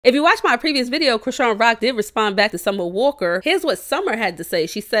If you watch my previous video, Chrisean Rock did respond back to Summer Walker. Here's what Summer had to say.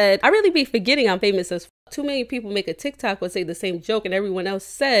 She said, "I really be forgetting I'm famous as f. Too many people make a TikTok or say the same joke and everyone else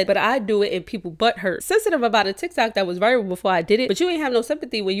said, but I do it and people butt hurt. Sensitive about a TikTok that was viral before I did it, but you ain't have no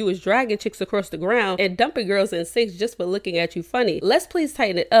sympathy when you was dragging chicks across the ground and dumping girls in sinks just for looking at you funny. Let's please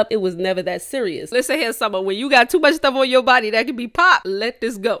tighten it up. It was never that serious." Listen here, Summer, when you got too much stuff on your body that can be popped, let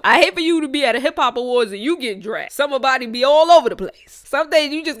this go. I hate for you to be at a hip hop awards and you get dragged. Summer body be all over the place. Some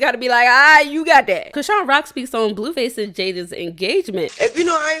days you just gotta be like, you got that. Chrisean Rock speaks on Blueface and Jada's engagement. If you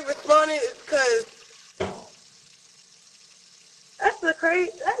know I ain't responding, it's because that's the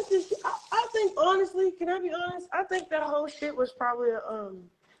crazy. That's just. I think honestly, can I be honest? I think that whole shit was probably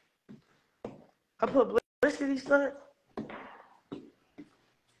a publicity stunt.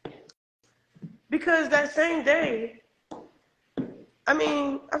 Because that same day, I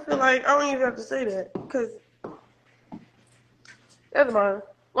mean, I feel like I don't even have to say that because never mind.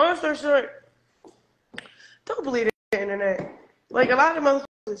 Long story short, don't believe the internet. Like, a lot of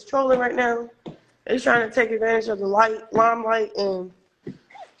motherfuckers is trolling right now. They're trying to take advantage of the limelight, and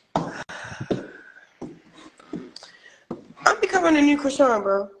I'm becoming a new Chrisean,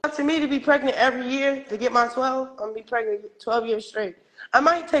 bro. To me, to be pregnant every year, to get my 12, I'm gonna be pregnant 12 years straight. I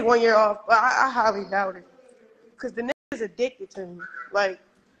might take 1 year off, but I highly doubt it. Because the nigga's addicted to me. Like,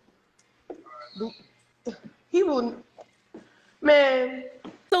 he will, man.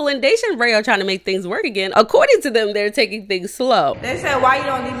 So Lindation and Ray are trying to make things work again. According to them, they're taking things slow. They said, "Why you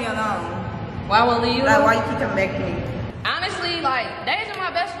don't leave me alone? Why I won't leave you? Like, why you keep coming back to me?" Honestly, like, Deja my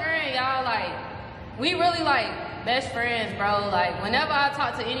best friend, y'all. Like, we really like best friends, bro. Like, whenever I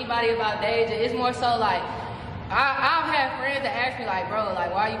talk to anybody about Deja, it's more so like I'll have friends that ask me like, "Bro,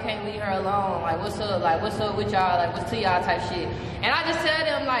 like, why you can't leave her alone? Like, what's up? Like, what's up with y'all? Like, what's to y'all type shit?" And I just tell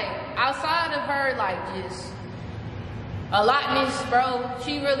them like, outside of her, like, just a lotness, bro,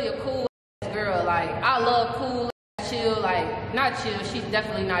 she really a cool girl. Like, I love cool, chill, like, not chill, she's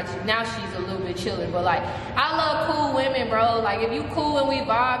definitely not, now she's a little bit chilling, but like, I love cool women, bro. Like, if you cool and we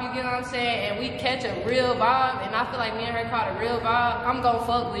vibe, you get what I'm saying, and we catch a real vibe, and I feel like me and her caught a real vibe, I'm gonna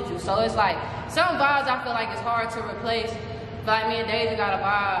fuck with you. So it's like, some vibes I feel like it's hard to replace, but like, me and Deja got a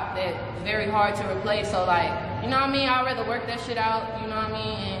vibe that's very hard to replace, so like, you know what I mean, I'd rather work that shit out, you know what I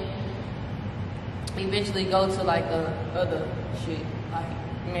mean, and eventually go to like the other shit, like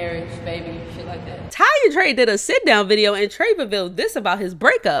marriage, baby, shit like that. Ty and Trey did a sit-down video and Trey revealed this about his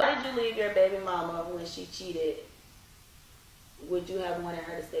breakup. Why did you leave your baby mama when she cheated? Would you have wanted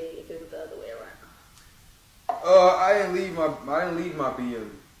her to stay if it was the other way around? I didn't leave my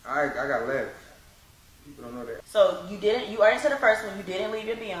BM. I got left. People don't know that. So you answered the first one, you didn't leave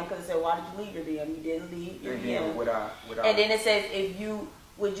your BM because it said, why did you leave your BM? You didn't leave your BM. And then it says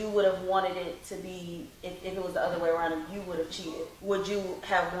would have wanted it to be, if it was the other way around, if you would have cheated, would you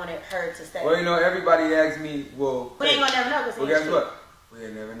have wanted her to stay? Well, you know, everybody asks me, well, we ain't gonna never know. Well, guess what?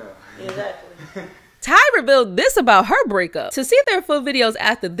 We'll never know. Exactly. Ty revealed this about her breakup. To see their full videos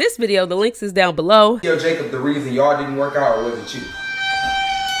after this video, the links is down below. Yo, Jacob, the reason y'all didn't work out, or was it you?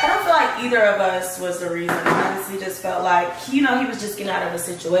 I don't feel like either of us was the reason. I honestly just felt like, you know, he was just getting out of a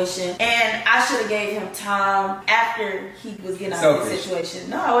situation. And I should have gave him time after he was getting out of the situation.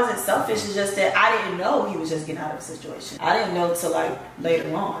 No, I wasn't selfish. It's just that I didn't know he was just getting out of a situation. I didn't know till like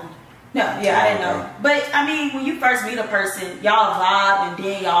later on. No, yeah, I didn't know. But I mean, when you first meet a person, y'all vibe, and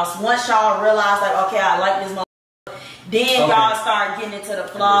then once y'all realize like, okay, I like this motherfucker, then y'all start getting into the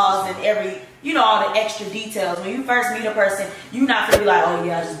flaws and all the extra details. When you first meet a person, you're not gonna be like, oh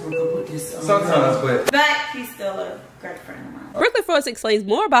yeah, I just broke up with this. Sometimes, but he's still a great friend of mine. Brooklyn Frost explains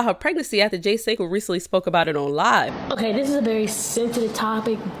more about her pregnancy after Jay Single recently spoke about it on live. Okay, this is a very sensitive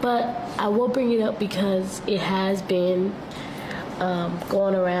topic, but I will bring it up because it has been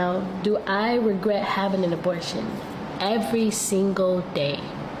going around. Do I regret having an abortion? Every single day.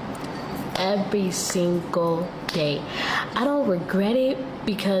 Every single day. I don't regret it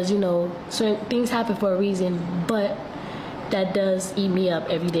because, you know, certain things happen for a reason, but that does eat me up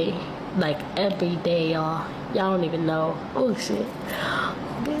every day. Like, every day, y'all. Y'all don't even know. Oh, shit. I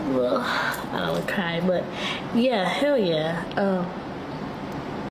don't want to cry, but yeah, hell yeah.